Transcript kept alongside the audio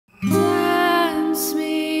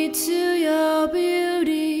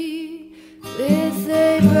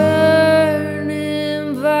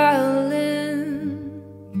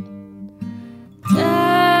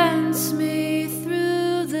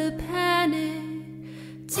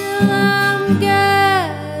I'm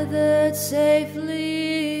gathered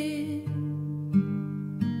safely.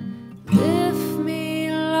 Lift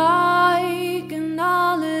me like an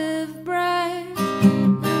olive branch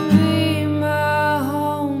and be my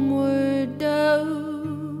homeward dove.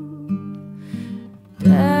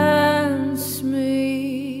 Dance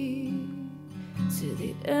me to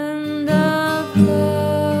the end of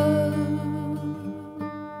love.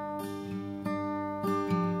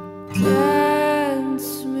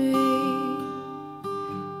 Dance me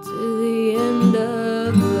to the end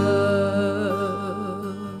of love.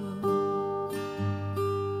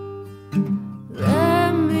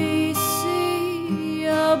 Let me see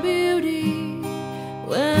your beauty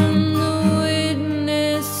when the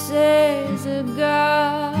witnesses are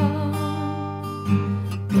gone.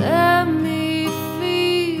 Let me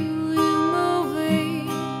feel you moving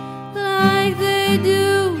like they do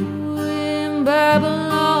in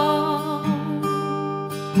Babylon.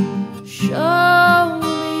 Show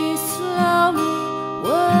me slowly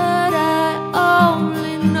what I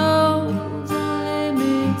only know the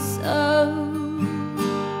limits of,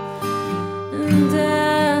 and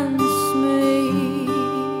dance me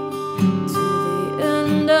to the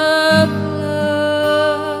end of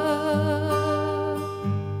love.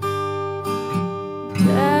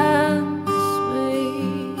 Dance me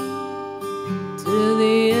to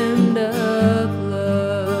the end of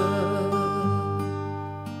love.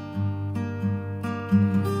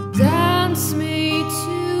 Dance me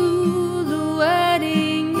to the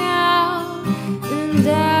wedding now, and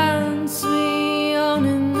dance me on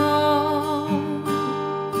and on.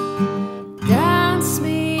 Dance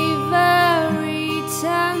me very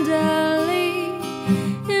tenderly,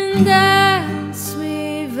 and